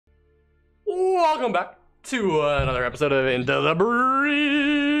Welcome back to another episode of Into the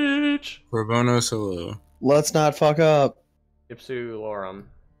Breach. Pro bono solo. Let's not fuck up. Ipsu Lorem.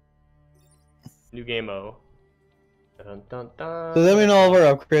 New game-o. Dun, dun, dun. Does that mean all of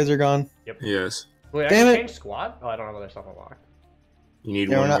our upgrades are gone? Yep. Yes. Wait, I Damn can it. change squad? Oh, I don't have other stuff unlocked. You need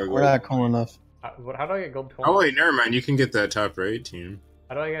Yeah, one more we're not cool enough. How do I get gold coins? Oh wait, never mind. You can get that top right team.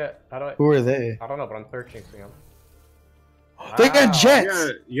 How do I... Who are they? I don't know, but I'm searching for them. They got Wow.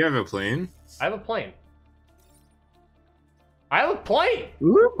 jets! You have a plane? I have a plane. I have a plane!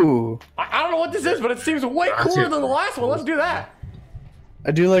 Ooh. I don't know what this is, but it seems way cooler than the last one. Let's do that.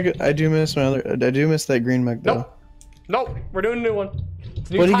 I do miss that green mech though. Nope. We're doing a new one. It's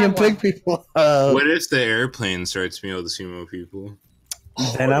a new But he can timeline. pick people up. What if the airplane starts being able to sumo people?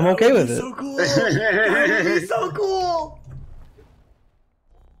 Then I'm okay with it. So cool. That would be so cool.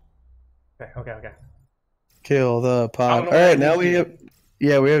 Okay. Kill the I pod. don't know Alright, what now these we do. have...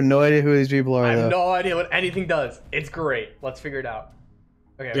 Yeah, we have no idea who these people are I though. have no idea what anything does. It's great. Let's figure it out.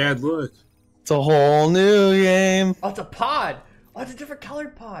 Okay. Dad, look. It's a whole new game. Oh, it's a pod. Oh, it's a different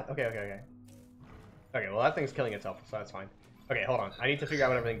colored pod. Okay. Okay, well that thing's killing itself, so that's fine. Okay, hold on. I need to figure out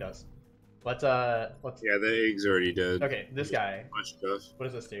what everything does. Let's Yeah, the egg's already dead. Okay, this guy. Much stuff. What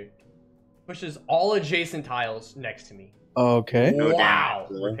does this do? Pushes all adjacent tiles next to me. Okay. No Wow.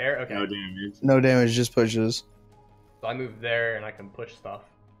 damage, though. Repair. Okay. No damage. No damage, just pushes. So I move there and I can push stuff.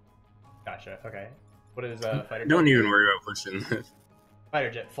 Gotcha. Okay. What is fighter? Don't jet? even worry about pushing that. Fighter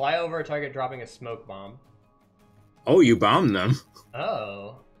jet. Fly over a target, dropping a smoke bomb. Oh, you bombed them.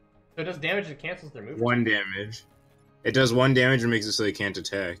 Oh. So it does damage that cancels their movement. 1 damage. It does 1 damage and makes it so they can't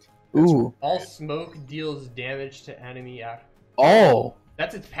attack. Ooh. All smoke deals damage to enemy after. Oh.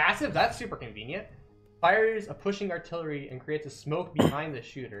 That's its passive? That's super convenient. Fires a pushing artillery and creates a smoke behind the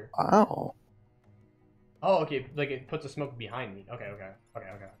shooter. Wow. Oh, okay. Like it puts a smoke behind me. Okay.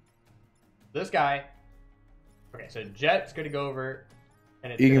 This guy. Okay, so Jet's gonna go over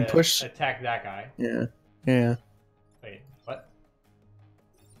and it's You can gonna push- attack that guy. Yeah. Wait, what?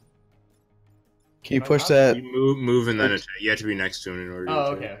 Can you push that? You move and then attack. You have to be next to him in order to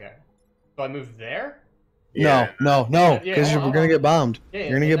Oh, attack. okay. So I move there? Yeah, No, Yeah, because hold we're on. gonna get bombed. Yeah,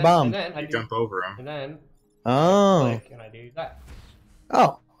 You're gonna get bombed. And then I you do, jump over him. and then Oh. click and I do that.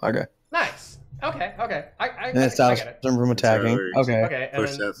 Oh. Okay. Nice. Okay. I And it stops get it. them from attacking. Artillery. Okay. Okay, and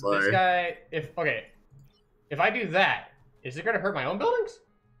Push then that fly. this guy, if I do that, is it gonna hurt my own buildings?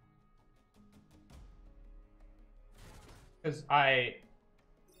 Because I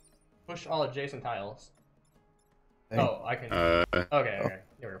push all adjacent tiles. Hey. Oh, I can. Okay.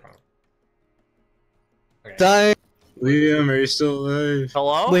 Yeah, we're fine. Okay. Dying. Liam, are you still alive?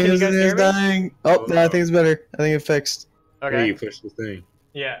 Hello? Can you Liam's guys hear me? dying. Oh, no, I think it's better. I think it fixed. Hey, Okay. you pushed the thing.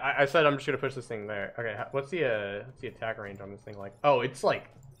 Yeah, I said I'm just gonna push this thing there. Okay, what's the attack range on this thing like? Oh, it's like.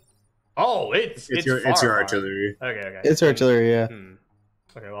 Oh, it's Your far. artillery. Okay. It's artillery, yeah.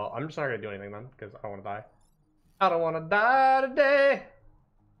 Okay, well, I'm just not gonna do anything then, because I don't want to die. I don't want to die today.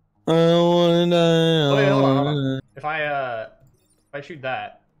 I wanna die. Oh, wait, hold on. If I shoot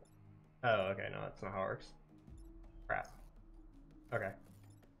that. Oh, okay, no, that's not how it works. Crap. Okay.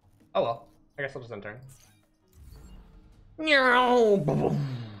 Oh well, I guess I'll just end turn.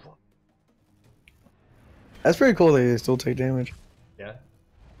 That's pretty cool that they still take damage. Yeah.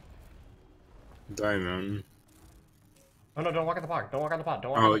 Die mountain. Oh no! Don't walk on the pod. Don't walk on the pod.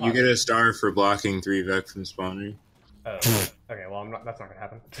 Don't walk on Oh, the pod. you get a star for blocking 3 Vec from spawning. Oh, okay. Well, that's not gonna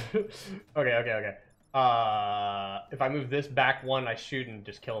happen. Okay. If I move this back 1, I shoot and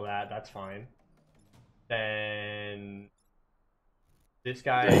just kill that. That's fine. Then this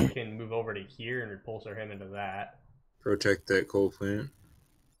guy can move over to here and repulsor him into that. Protect that coal plant.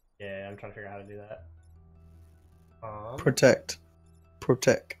 Yeah, I'm trying to figure out how to do that. Protect,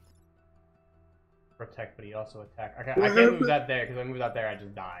 Protect, but he also attack. Okay, What I can't move happened? that there because I move that there, I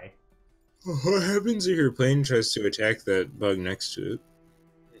just die. What happens if your plane tries to attack that bug next to it?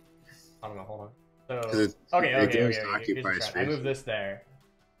 I don't know. Hold on. 'Cause So it okay. gains Here's the occupied strat. I space. move this there,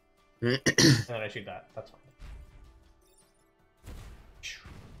 and then I shoot that. That's fine.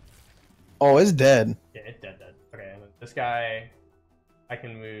 Oh, it's dead. Yeah, it's dead. Okay, and then this guy, I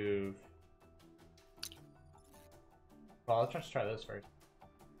can move. Well, let's just try this first.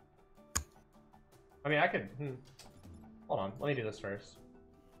 I mean, I could. Hold on, let me do this first.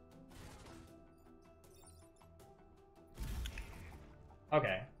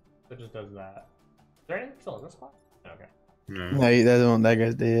 Okay, so it just does that. Is there anything still in this spot? Okay. No. That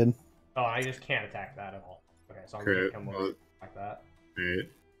guy's dead. Oh, I just can't attack that at all. Okay, so I'm Correct. gonna come Well, over like that. Alright.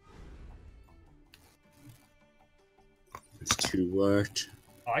 It's 2 left.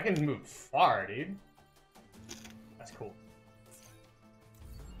 Oh, I can move far, dude. That's cool.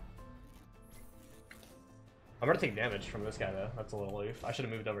 I'm gonna take damage from this guy though. That's a little oof. I should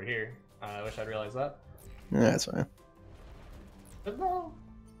have moved over here. I wish I'd realized that. Yeah, that's fine. But no.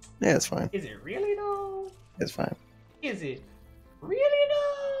 Yeah, it's fine. Is it really no? It's fine. Is it really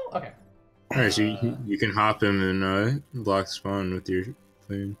no? Okay. Alright, so you can hop him and block spawn with your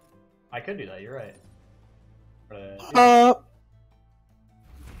plane. I could do that. You're right.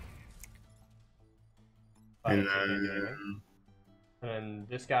 And then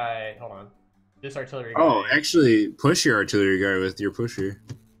this guy, hold on. This artillery guy. Oh, actually, push your artillery guy with your pusher,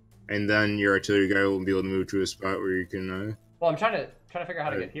 and then your artillery guy will be able to move to a spot where you can. Well, I'm trying to figure out how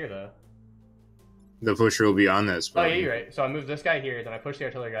to get here though. The pusher will be on that spot. Oh yeah, you're right. So I move this guy here, then I push the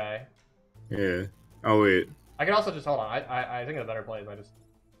artillery guy. Yeah. Oh wait. I can also just hold on. I think of a better play is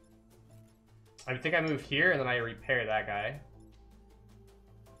I think I move here and then I repair that guy.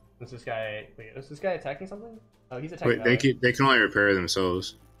 Is this guy? Wait, is this guy attacking something? Oh, he's attacking. Wait, they can only repair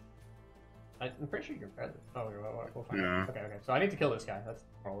themselves. I'm pretty sure you can repair them. Oh, we'll find No. out. Okay. So I need to kill this guy. That's the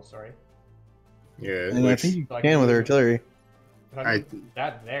moral of the story. Yeah. And I think you can with artillery. If I move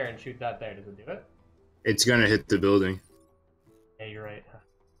that there and shoot that there, does it do it? It's gonna hit the building. Yeah, you're right.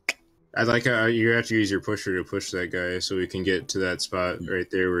 I like how you have to use your pusher to push that guy so we can get to that spot right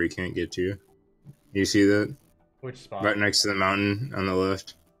there where he can't get to. You see that? Which spot? Right next to the mountain on the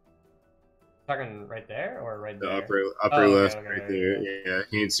left. Talking right there or right The there? upper left, right there. Yeah,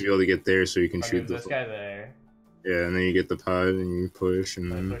 he needs to be able to get there so you can shoot this guy there. Yeah, and then you get the pod and you push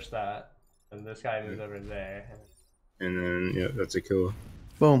and then push that, and this guy moves over there. And then yeah, that's a kill.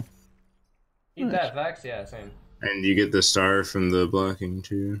 Boom. Eat that, Vax? Yeah, same. And you get the star from the blocking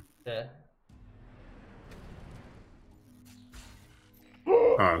too. Yeah.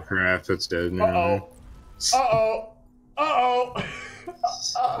 Oh crap, that's dead now. Uh-oh. Oh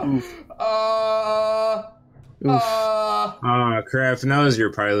crap, and that was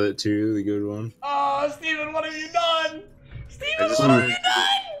your pilot too, the good one. Oh, Steven, what have you done? Steven, what have you done?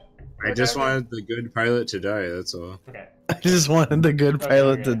 I just wanted the good pilot to die, that's all. Okay. I just wanted the good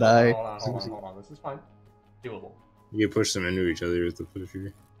pilot to die. Hold on. This is fine. Doable. You can push them into each other with the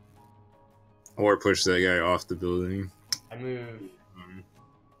pusher. Or push that guy off the building. I move.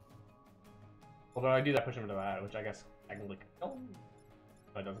 Well, when I do that, push him into that, which I guess I can kill him.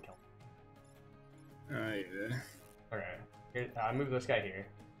 But it doesn't kill him. Yeah. Okay. Here, I move this guy here.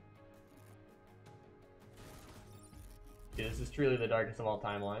 Okay, this is truly the darkest of all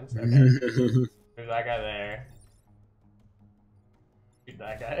timelines. Okay. Move that guy there. Shoot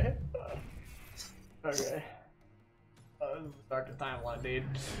that guy. Okay. Oh, this is the darkest timeline, dude.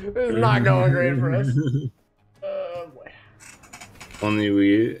 This is not going great for us. Oh boy. Only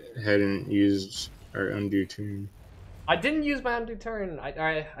we hadn't used our undo turn. I didn't use my undo turn. I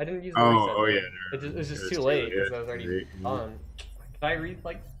didn't use the reset. Yeah. It was just too late because I was already done. Can I read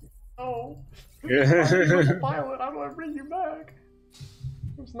like? Oh. Yeah. I'm a pilot. I'm gonna bring you back.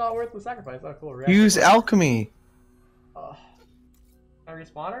 It's not worth the sacrifice. Oh, cool. Use alchemy. Can I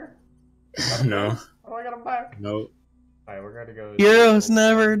respawn her? No. Oh, I got him back. Nope. Alright, we're gonna go. Heroes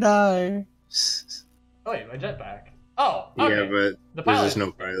never die. Oh wait, my jetpack. Oh, okay. Yeah, but the pilot. there's just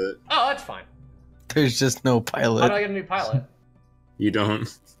no pilot. Oh, that's fine. There's just no How do pilot. I get a new pilot? You don't.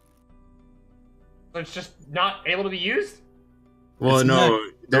 So it's just not able to be used? Well, It's no,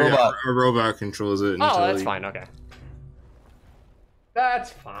 robot. a robot controls it. Oh, that's you- fine. Okay.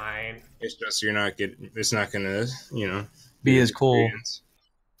 That's fine. It's just you're not getting. It's not gonna, Be as cool. experience.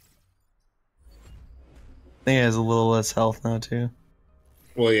 I think it has a little less health now too.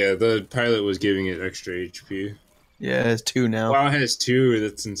 Well, yeah, the pilot was giving it extra HP. Yeah, it has 2 now. Wow, it has 2.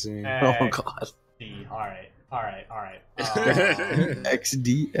 That's insane. Oh god. Alright.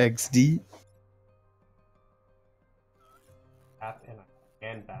 XD, XD.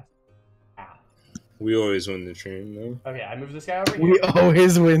 And fast. We always win the train, though. Okay, I move this guy over here. We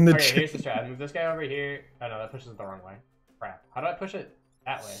always win the Okay, here's train. the strat. I move this guy over here. Oh no, that pushes it the wrong way. Crap. How do I push it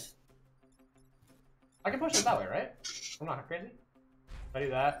that way? I can push it that way, right? I'm not crazy. If I do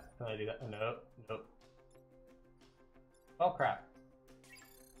that, then I do that. Nope. Oh crap.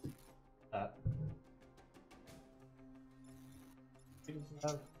 That.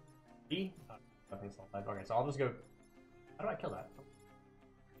 E? Oh, nothing's not live. Okay, so I'll just go. How do I kill that?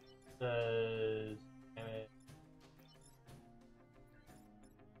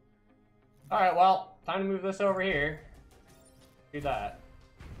 Alright, well, time to move this over here. Do that.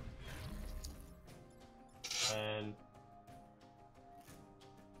 And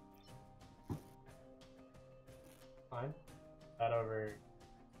fine. That over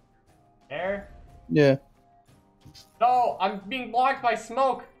there. Yeah. No, I'm being blocked by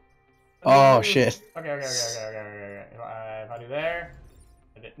smoke. Oh shit. Okay. If I do there.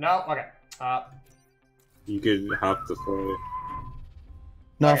 No, okay. You could hop the fly.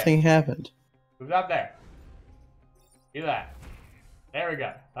 Nothing happened. Move out there. Do that. There we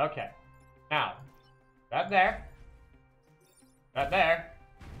go. Okay. Now, that there. That there.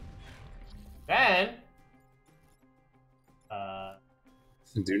 Then,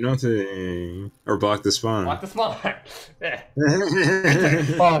 Do nothing. Or block the spawn. block the spawn. Yeah.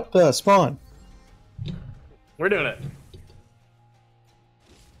 Block the spawn. We're doing it.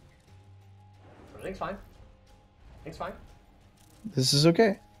 Everything's fine. Everything's fine. This is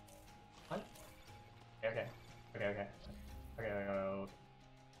okay. Fine. Okay. Okay.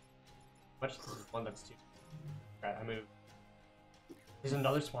 Much one that's two. Right, I move. There's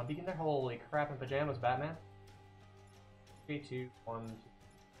another spawn beacon there? Holy crap, in pajamas, Batman. 3, 2, 1, 2.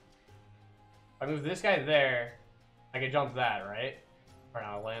 If I move this guy there, I can jump that, right? Or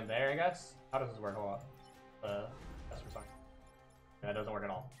I'll land there, I guess? How does this work? Hold on. That's for fine. That doesn't work at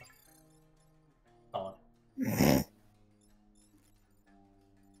all. Solid.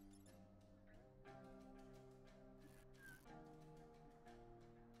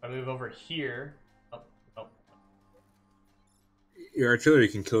 I move over here. Oh. Your artillery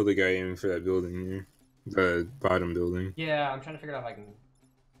can kill the guy aiming for that building here. The bottom building. Yeah, I'm trying to figure out if I can.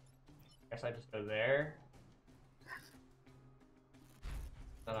 Guess I just go there.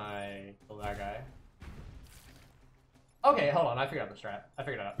 Then I kill that guy. Okay, hold on. I figured out the strat. I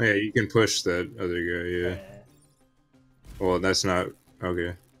figured it out. Yeah, you can push that other guy, yeah. Well, that's not...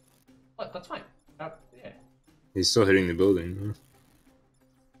 Okay. What? That's fine. Yeah. He's still hitting the building, huh?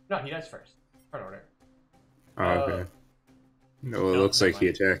 No, he does first. Front order. Oh, okay. No, it looks like he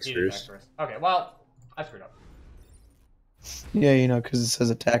attacks first. Okay, well, I screwed up. Yeah, you know, because it says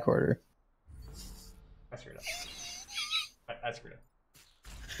attack order. I screwed up. I screwed up.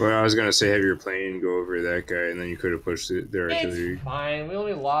 Well, I was gonna say have your plane go over that guy, and then you could have pushed their artillery. It's fine. We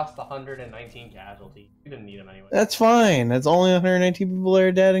only lost 119 casualties. We didn't need them anyway. That's fine. That's only 119 people that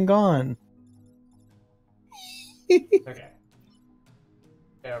are dead and gone. Okay.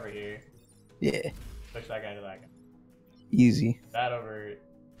 Stay over here. Yeah. Push that guy to that guy. Easy. That over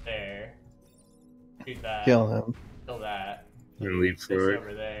there. Shoot that. Kill him. Kill that. And leap This for it.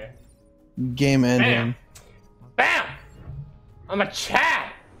 over there. Game ending. Bam! I'm a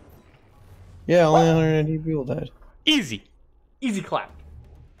Chad! Yeah, only 119 people died. Easy. Easy clap.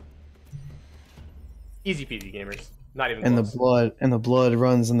 Easy peasy, gamers. Not even And close. the blood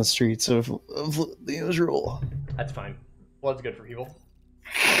runs in the streets of the usual. That's fine. Blood's good for people.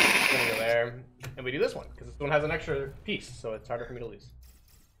 I'm gonna go there, and we do this one, because this one has an extra piece, so it's harder for me to lose.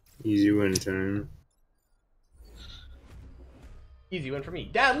 Easy win time. Easy win for me.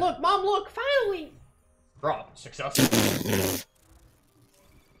 Dad, look! Mom, look! Finally! Drop. Successful.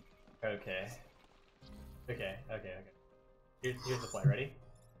 Okay. Here's the play. Ready?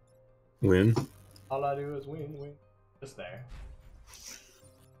 Win. All I do is win. Just there.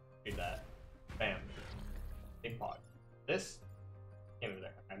 Do that. Bam. Big pot. This. Can't move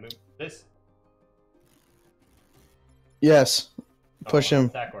there. I move this. Yes. Push him.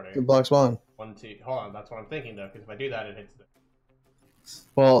 Attack order. Good block spawn. 1, 2. Hold on. That's what I'm thinking though, because if I do that, it hits the.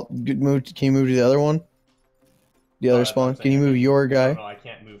 Well, good move. Can you move to the other one? The other that's what spawn? I'm Can you saying. move your guy? No, I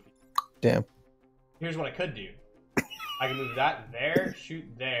can't move. Damn. Here's what I could do. I can move that there, shoot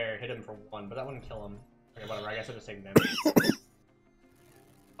there, hit him for 1, but that wouldn't kill him. Okay, whatever. I guess I'll just take damage.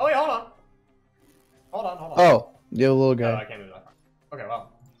 Oh wait, hold on. Hold on. Oh, the little No, I guy. can't move that far. Okay,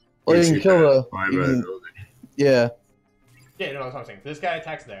 well. Well, you can shoot kill that the. fly you by can- the building. Yeah. Yeah, no, that's what I'm saying. This guy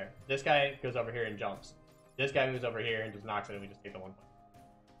attacks there. This guy goes over here and jumps. This guy moves over here and just knocks it, and we just take the 1 point.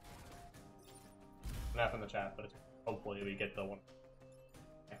 Enough in the chat, but it's, hopefully we get the 1.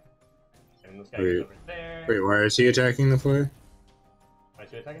 Okay. And this guy goes over there. Wait, why is he attacking the fly? Why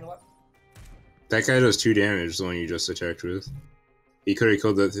is he attacking the what? That guy does 2 damage, the one you just attacked with. He could have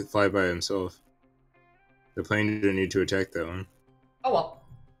killed the fly by himself. The plane didn't need to attack that one. Oh well.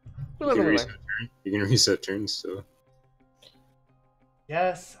 You can reset turns still.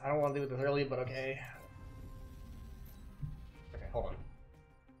 Yes, I don't want to do this early, but okay. Okay, hold on.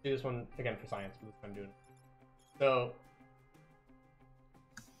 Do this one again for science, but this time I'm doing it. So,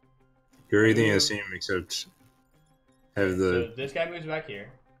 Do everything the same except have the... so this guy moves back here.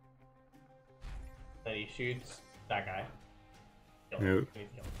 Then he shoots that guy. Kill him. Yep. He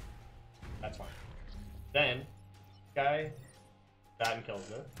needs to kill him. That's fine. Then, guy, that and kills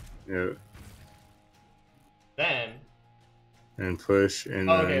it. Yeah, Then, and push, and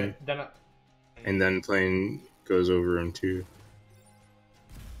oh, then... okay, then, And then plane goes over him too.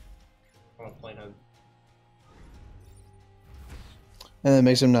 I'm gonna plane him. And that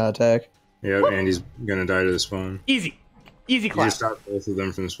makes him not attack. Yep, and he's gonna die to the spawn. Easy! Easy You clap. just stop both of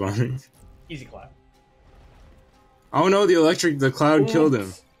them from spawning. Easy clap. Oh no, the cloud killed him.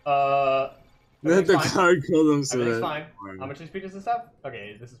 Oops. The Everything's fine. cloud killed him, so Everything's that. fine. How much HP does this have?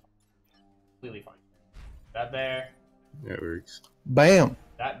 Okay, this is completely fine. That there. That works. Bam.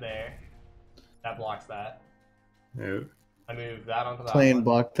 That there. That blocks that. Yep. I move that onto that Plane one.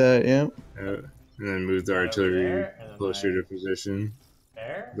 blocked that. Yeah. Yep. And then move the Right over artillery there, and then closer to position.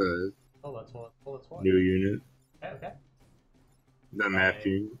 There. The Oh, that's one. Oh, that's one. new unit. Okay, okay. The map Right.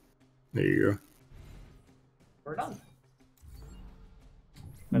 unit. There you go. We're done.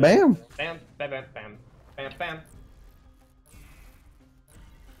 Bam. Bam, bam, bam, bam, bam, bam.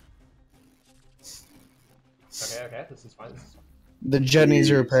 Okay, okay, this is fine. This is fine. The jet needs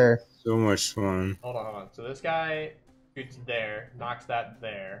a repair. So much fun. Hold on, hold on. So this guy shoots there, knocks that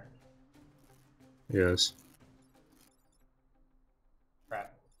there. Yes.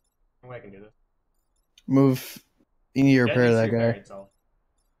 Crap. No way I can do this. Move. You need to Jet repair needs to that repair guy. itself.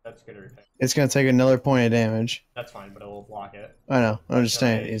 That's good to repair. It's gonna take another point of damage. That's fine, but it will block it. I know. I'm just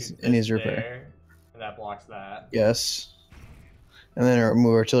saying. Okay, shoot It needs this repair. there, and that blocks that. Yes. And then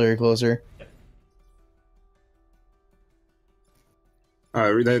move artillery closer.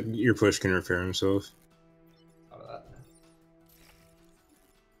 That your push can repair himself. Out of that.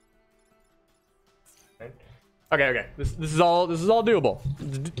 Okay, okay. This is all doable.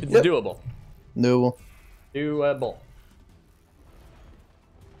 It's Yep. doable. Doable. Doable.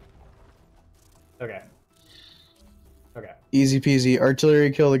 Okay. Okay. Easy peasy. Artillery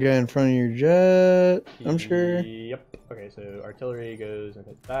kill the guy in front of your jet. I'm sure. Yep. Okay, so artillery goes and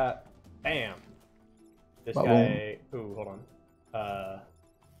hits that. Bam. This Ba-boom. guy. Ooh, hold on.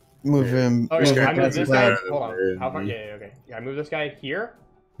 Move him. Okay, This move guy I him move past the this guy. cloud. Hold on. How far? Mhm. Yeah, okay. Yeah, I move this guy here.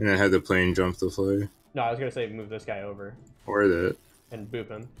 And then have the plane jump the fly. No, I was gonna say move this guy over Or that. and boop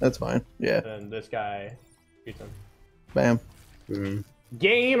him. That's fine. Yeah. And then this guy shoots him. Bam. Boom.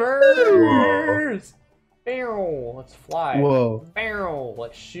 Gamers! Bow! Let's fly. Whoa. Bow!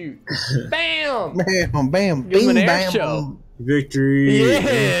 Let's shoot. Bam! Bam. Bam. Give him an Bing. air Bam. show. Victory!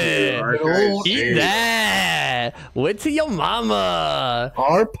 Yeah! Our guys Eat saved. that! Went to your mama!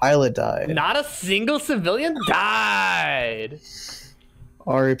 Our pilot died. Not a single civilian died!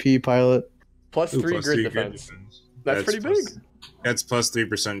 RAP pilot. Plus Ooh, 3 plus grid 3 defense. That's pretty big. That's plus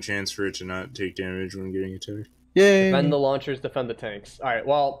 3% chance for it to not take damage when getting attacked. Yay. Defend the launchers, defend the tanks. Alright,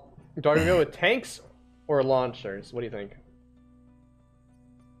 well, do I go with tanks or launchers? What do you think?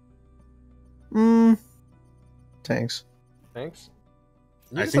 Tanks. Tanks?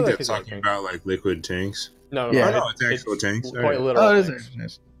 I think that's talking about like liquid tanks. No, Yeah. Oh, no, it's actual tanks. Quite Alright. literal Oh, it is tanks. actually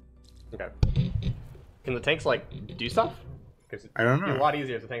nice. Okay. Can the tanks, like, do stuff? Because I don't it'd be a know. lot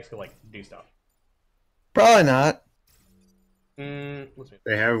easier if the tanks could, like, do stuff. Probably not. Let's see.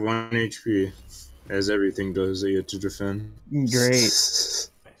 They have 1 HP. As everything does, they get to defend. Great.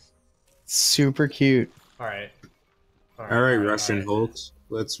 Nice. Super cute. Alright. Alright, Russian Hulks.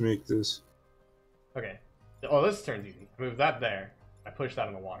 Let's make this. Okay. Oh, this turn's easy. I move that there. I push that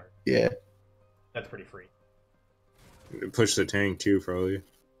in the water. Yeah. That's pretty free. Push the tank too, probably.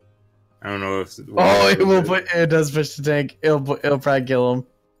 I don't know if. Oh, it will put. It does push the tank. It'll probably kill him.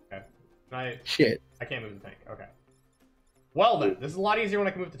 Okay. Shit. I can't move the tank. Okay. Well then, this is a lot easier when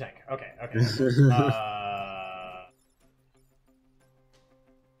I can move the tank. Okay, okay.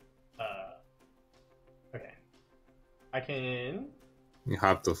 Okay. I can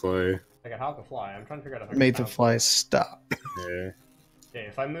Hop the fly. hop the fly. I'm trying to figure out if I can Make the bounce. fly stop. Yeah. Okay,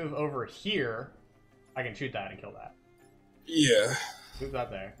 if I move over here, I can shoot that and kill that. Yeah. Move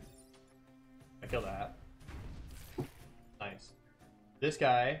that there. I kill that. Nice. This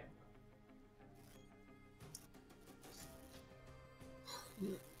guy.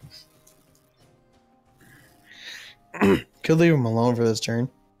 Could leave him alone for this turn.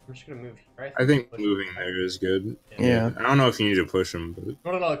 I'm just gonna move here. I think Push moving it. there is good. Yeah. I don't know if you need to push them, but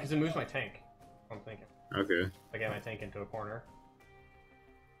No, because it moves my tank. I'm thinking. okay. I get my tank into a corner.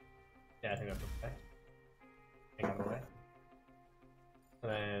 Yeah, I think that's okay. Tank out of the way.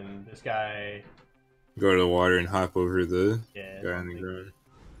 And then this guy. Go to the water and hop over the Yeah. guy on the ground.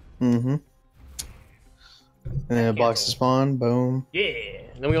 Mm-hmm. And then it blocks the spawn. Boom. Yeah.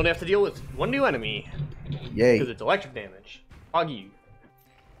 And then we only have to deal with one new enemy Yay. because it's electric damage. Hog you.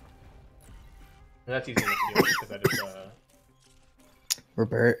 And that's easy enough to deal with because I just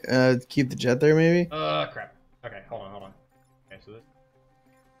Repair. Keep the jet there, maybe. crap. Okay, hold on. Okay, so this.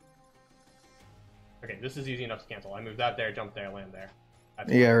 Okay, this is easy enough to cancel. I move that there, jump there, land there.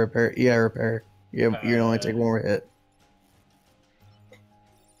 That's Yeah, fine. repair. Yeah, repair. Yeah, you can only take one more hit.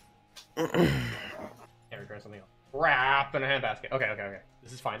 Can't repair something else. Crap in a handbasket. Okay.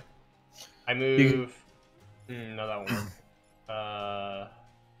 This is fine. I move. No, that won't work.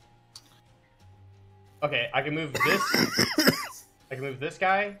 Okay, I can move this. I can move this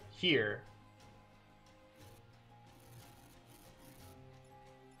guy here.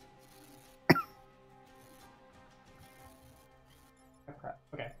 Oh, crap.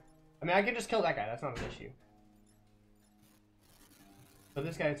 Okay. I mean, I can just kill that guy. That's not an issue. So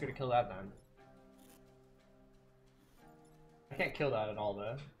this guy's gonna kill that then. I can't kill that at all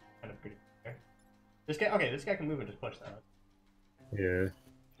though. Kind of pretty fair. This guy. Okay, this guy can move and just push that. Yeah.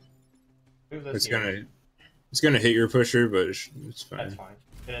 Move this It's here. gonna hit your pusher, but it's fine. That's fine.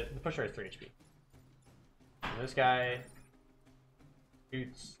 The pusher has 3 HP. And this guy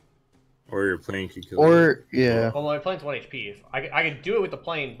shoots. Or your plane could kill. Or yeah. Well, my plane's 1 HP. I could do it with the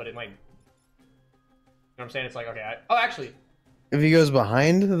plane, but it might. You know what I'm saying? It's like okay. Oh, actually. If he goes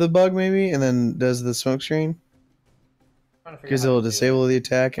behind the bug, maybe, and then does the smoke screen, because it'll disable the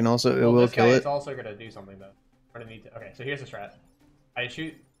attack, and also it will kill it. It's also gonna do something though. We're gonna need to. Okay, so here's the strat. I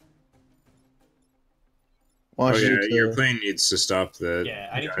shoot. Oh yeah, your plane needs to stop that. Yeah,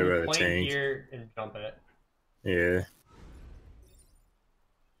 I need to move the plane here and jump it. Yeah.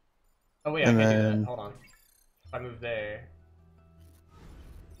 Oh wait, I can't do that. Hold on. If I move there,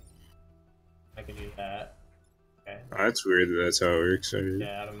 I can do that. Okay. Oh, that's weird that that's how it works.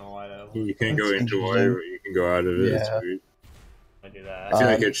 Yeah, I don't know why though. You can't go into water, but you can go out of it. Yeah. That's weird. I do that. I feel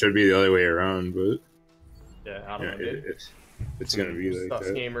like it should be the other way around, but yeah, I don't know, dude. It's gonna be like Stuff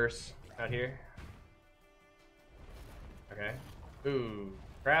that. gamers out here. Okay. Ooh,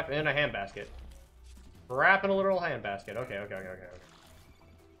 crap in a handbasket. Crap in a literal handbasket. Okay.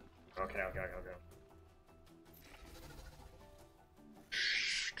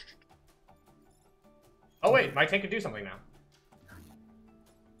 Oh wait, my tank can do something now.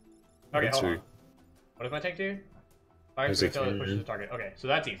 Okay, hold on. What does my tank do? Fire until it pushes the target. Okay, so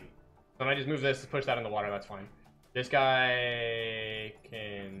that's easy. So when I just move this to push that in the water, that's fine. This guy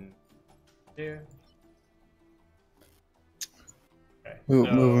can do. Okay, Move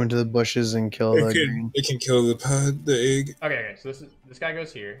him into the bushes and kill the green. It can kill the pod, the egg. Okay, so this guy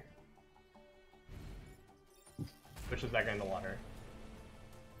goes here. Pushes that guy in the water.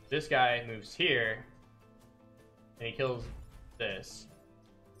 This guy moves here. And he kills this.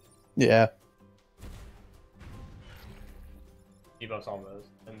 Yeah. Debuffs all those.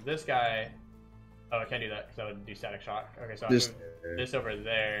 And this guy... Oh, I can't do that because that would do static shock. Okay, so I Just... move this over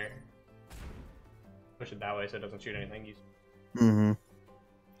there. Push it that way so it doesn't shoot anything. Mm-hmm.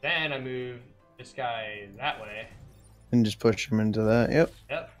 Then I move this guy that way. And just push him into that. Yep.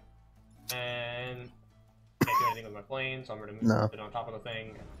 Yep. And can't do anything with my plane, so I'm going to move it on top of the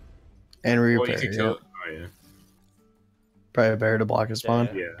thing. And repair. You can kill it. Oh, yeah. Probably better to block his spawn.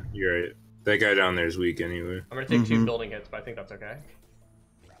 Yeah, you're right. That guy down there is weak anyway. I'm going to take 2 building hits, but I think that's okay.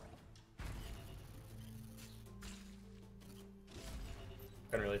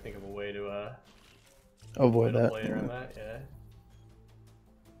 Couldn't really think of a way to avoid that. Play around that. Yeah.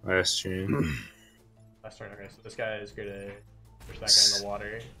 Last turn. Last turn. Okay, so this guy is going to push that guy in the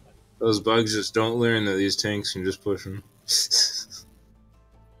water. Those bugs just don't learn that these tanks can just push them.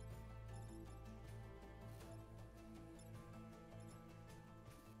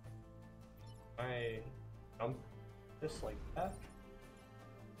 I jump this like that?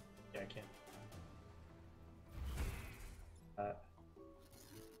 Yeah, I can't.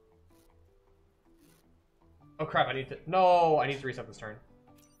 Oh crap, I need to... No! I need to reset this turn.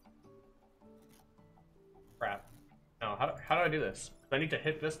 Crap. No, how do I do this? I need to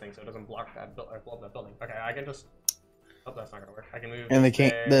hit this thing so it doesn't block that or blow up that building. Okay, I can just... Oh, that's not gonna work. I can move. And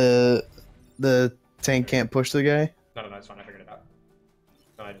the tank can't push the guy? No, it's fine. I figured it out.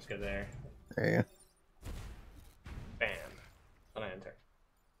 No, I just go there. There you go. Bam. And I enter.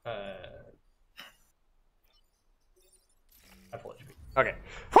 I full HP. Okay.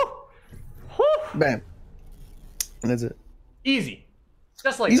 Whew! Whew! Bam. And that's it. Easy.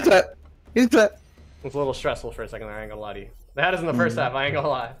 Just like He's that. He's clap. It was a little stressful for a second there, I ain't gonna lie to you. That is in the first half, I ain't gonna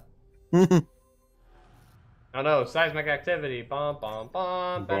lie. Oh no, seismic activity. Bum, bum,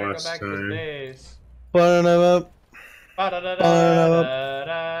 bum. Better go back to the base. This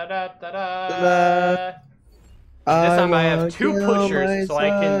time I have 2 pushers, so I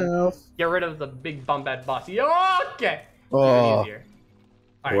can get rid of the big bum bad boss. Okay! Oh. Easier.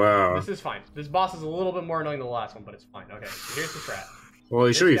 All right, wow. This is fine. This boss is a little bit more annoying than the last one, but it's fine. Okay, so here's the strat. Well,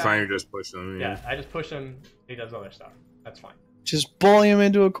 you should be fine. You just push them. Yeah, I just push him. He does other stuff. That's fine. Just bully him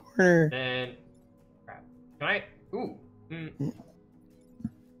into a corner. Then, crap. Can I? Ooh.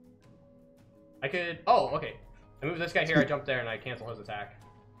 I could. Oh, okay. I move this guy here. I jump there and I cancel his attack.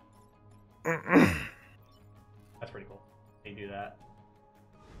 That's pretty cool. They do that.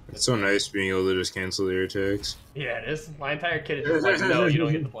 It's so nice being able to just cancel their attacks. Yeah, it is. My entire kit is just like, no, you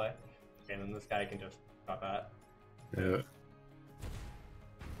don't get to play. And then this guy can just stop that. Yeah.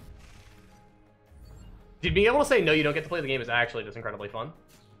 Dude, being able to say no, you don't get to play the game is actually just incredibly fun.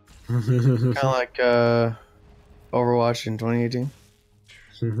 Kind of like Overwatch in 2018.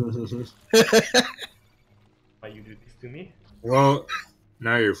 Why you do this to me? Well,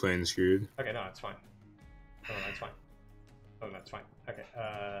 now you're playing screwed. Okay, no, it's fine. Oh, that's fine. Oh, that's fine. Okay,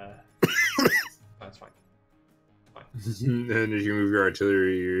 that's fine. And if you move your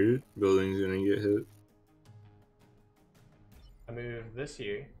artillery, your building's gonna get hit. I move this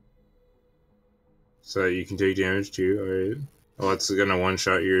here. So you can take damage too, alright. Well, it's gonna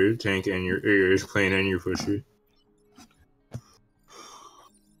one-shot your tank and your plane and your pusher.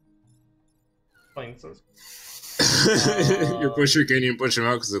 Playing so. Your pusher can't even push him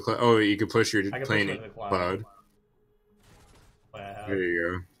out because the oh, you can push your I can plane push in it the to the cloud. Wow. There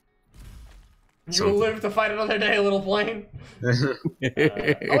you You will live to fight another day, little plane. go.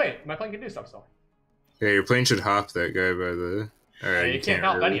 Oh wait, my plane can do stuff still. Yeah, your plane should hop that guy by the. Alright, You can't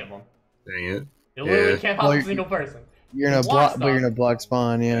help any of them. Dang it. You literally Yeah. can't help a single person. You're in a block, but you're in a block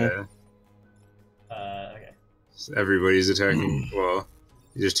spawn. Yeah. Okay. So everybody's attacking. Well,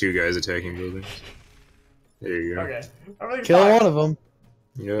 just two guys attacking buildings. There you go. Okay. I'm really Kill tired. one of them.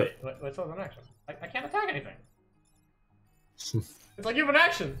 Yep. Wait, what's an action? I can't attack anything. It's like you have an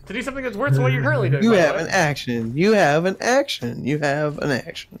action to do something that's worse than what you're currently doing. You by the have way. an action. You have an action. You have an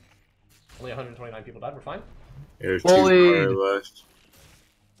action. Only 129 people died. We're fine. There's Bullied. 2 left.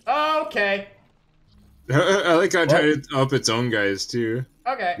 Okay. I like how it tried to up its own guys too.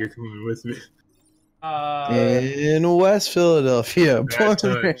 Okay. You're coming with me. In West Philadelphia. Bad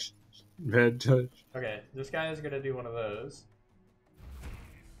touch. Bad touch. Okay. This guy is gonna do one of those.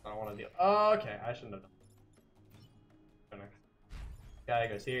 I don't want to deal. Oh, okay. I shouldn't have done. Guy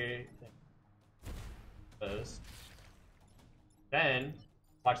goes here. Those. Then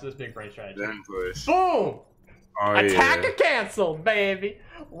watch this big brain strategy. Then push. Boom! Oh, Attack yeah. or cancel, baby.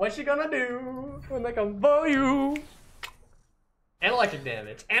 What you gonna do when they come for you? And electric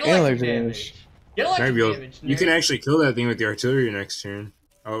damage. And electric damage. Get electric Might be able- damage. You can nerd. actually kill that thing with the artillery next turn.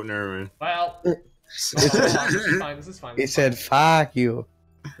 Oh, never mind. Well, this is fine. This is fine. He This is said, "Fuck you."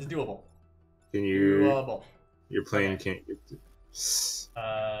 fine. It's doable. Can you? Doable. Your plane Okay. can't get.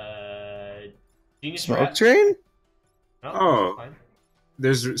 Genius Smoke trap. train? No, Oh.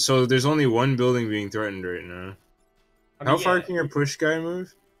 it's fine. There's only one building being threatened right now. I mean, How far yeah. can your push guy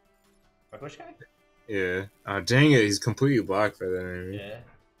move? My push guy? Yeah. Oh, dang it! He's completely blocked by that enemy. Yeah.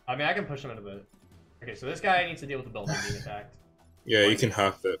 I mean, I can push him into the. Okay, so this guy needs to deal with the building being attacked. Yeah, you can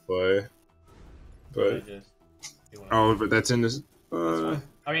hop that fly. I But just do one. oh, but that's in this. That's fine.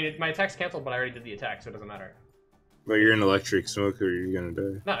 I mean, my attack's canceled, but I already did the attack, so it doesn't matter. But you're in electric smoke, or you're gonna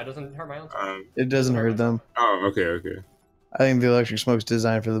die. No, it doesn't hurt my own. It doesn't hurt them. Oh, okay, okay. I think the electric smoke's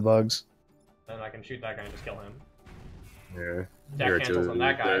designed for the bugs. Then I can shoot that guy and just kill him. Yeah. Attack Your cancels on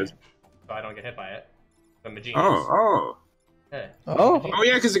that guy, artillery so is I don't get hit by it. The Magenius. Oh, Hey. Oh. oh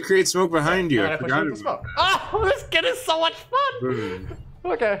yeah, because it creates smoke behind you. And I I push forgot him into about smoke. Oh, this kid is so much fun! Boom.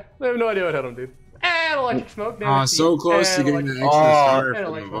 Okay, I have no idea what hit him, dude. And electric smoke. Oh, damage, so close to and getting the electric- extra Oh. star And from the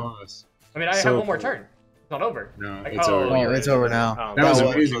electric- boss. I mean, I so have one more cool. turn. It's not over. No, Like, it's over. Oh, you're it's right. over now. Oh, That was That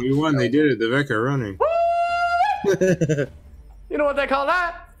was- amazing. We won. They did it. The Vecca running. You know what they call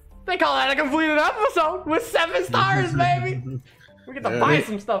that? They call that a completed episode with 7 stars, baby. We get to Yeah. buy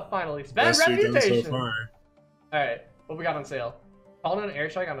some stuff finally. Spend Best we've done reputation. so far. All right, what we got on sale? Calling an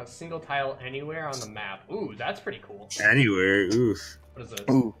airstrike on a single tile anywhere on the map. Ooh, that's pretty cool. Anywhere. Oof. What is this?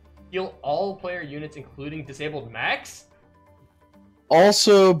 Ooh. Heal all player units, including disabled mechs.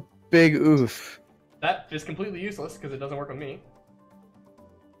 Also, big oof. That is completely useless because it doesn't work with me.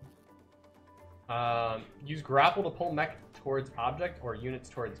 Use grapple to pull mech towards object or units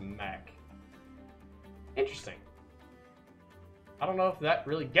towards mech. Interesting. I don't know if that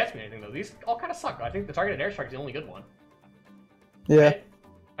really gets me anything though. These all kind of suck. I think the targeted airstrike is the only good one. Yeah. Right?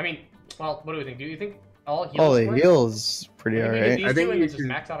 I mean, well, what do we think? Do you think all heals? Oh, the work? heal's pretty Do you think alright. these I think two and you then just can-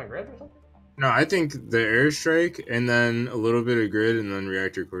 max out on grid or something? No, I think the airstrike and then a little bit of grid and then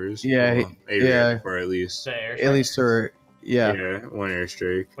reactor cores. Yeah, Well, a yeah. reactor core at least. The airstrike? At least for yeah. One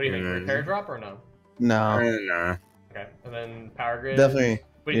airstrike. What do you think? and Repair drop or no? No. Nah. Okay, and then power grid. Definitely.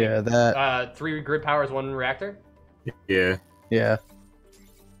 What do you Yeah, think? that. 3 grid powers, 1 reactor. Yeah. Yeah.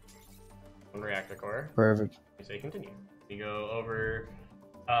 1 reactor core. Perfect. You say continue. You go over.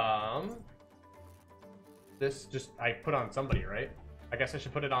 This just I put on somebody, right? I guess I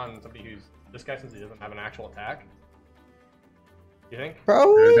should put it on somebody who's this guy since he doesn't have an actual attack. You think?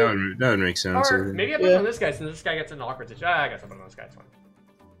 Probably. That would make sense. Or maybe I put it Yeah. on this guy since this guy gets in an awkward situation. I guess I put it on this guy. It's fine.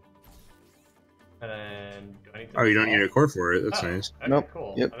 And then do I need to Oh, you don't need a core for it. That's Oh, nice. Okay, Nope.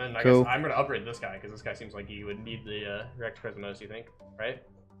 cool. Yep, And then I cool. guess I'm gonna upgrade this guy because this guy seems like he would need the reactor present most. You think, right?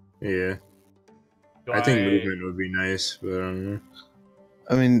 Yeah. Do I think movement would be nice, but I don't know.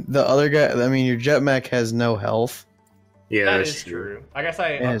 I mean, the other guy. I mean, your jet mech has no health. Yeah, That that's is true. true. I guess I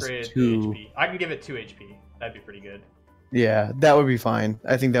It has upgraded 2. the HP. I can give it 2 HP. That'd be pretty good. Yeah, that would be fine.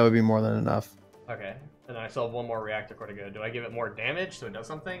 I think that would be more than enough. Okay. And then I still have one more reactor core to go. Do I give it more damage so it does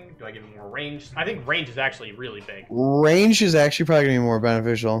something? Do I give it more range? I think range is actually really big. Range is actually probably gonna be more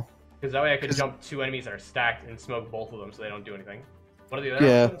beneficial. Because that way I could jump 2 enemies that are stacked and smoke both of them so they don't do anything. What are the other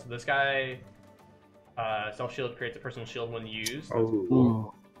Yeah. options? This guy, self-shield creates a personal shield when used. That's Oh.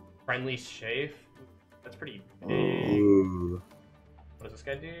 cool. Friendly chafe. That's pretty big. Ooh. What does this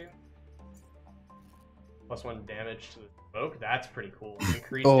guy do? +1 damage to the smoke. That's pretty cool.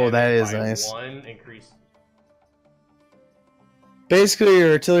 Increase Oh, that damage is by nice. 1. Increase. Basically,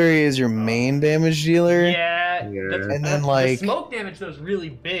 your artillery is your main damage dealer. Yeah. Yeah. And then, like- the smoke damage though is really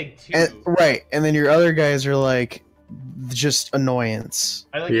big too. Right, and then your other guys are like just annoyance.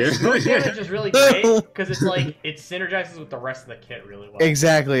 I like Yeah. the smoke damage is really great because it's like it synergizes with the rest of the kit really well.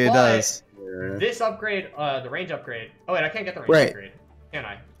 Exactly, it But does. Yeah. This upgrade, the range upgrade. Oh wait, I can't get the range Right. upgrade, can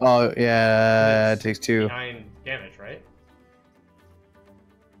I? Oh yeah, it It's takes 2. 9 damage, right?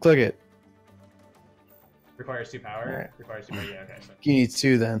 Click it. Requires 2 power. Alright. Requires 2 power. Yeah, okay. So You need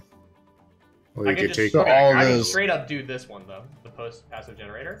 2 then. Well, I you can could just take So okay, all I can those- straight up do this one though, the post passive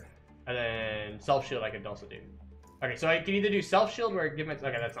generator, and then self shield I could also do. Okay, so I can either do self shield or give my.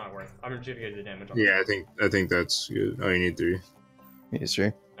 Okay, that's not worth. I'm just gonna do the damage. On Yeah, I think that's good. Oh, you need 3. Yes,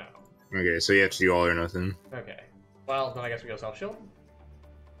 sir. No. Okay, so you have to do all or nothing. Okay. Well, then I guess we go self shield.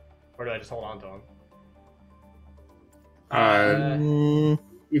 Or do I just hold on to him? Mm,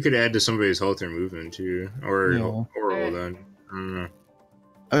 You could add to somebody's health or movement too, or No. or hold on. I don't know.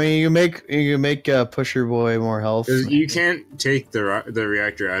 I mean, you can make Pusher Boy more health, 'Cause you can't take the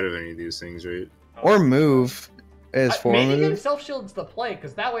reactor out of any of these things, right? or move as Maybe give formative. self shields the play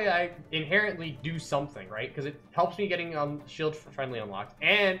because that way I inherently do something, right? Because it helps me getting shield friendly unlocked,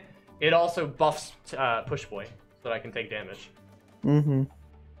 and it also buffs push boy so that I can take damage. Mm-hmm.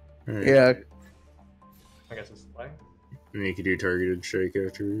 Alright. Yeah. I guess it's the play. And you could do targeted strike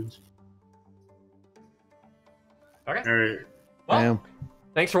afterwards. Okay. Alright. Well, Damn.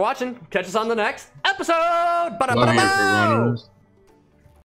 thanks for watching. Catch us on the next episode. Love you for running.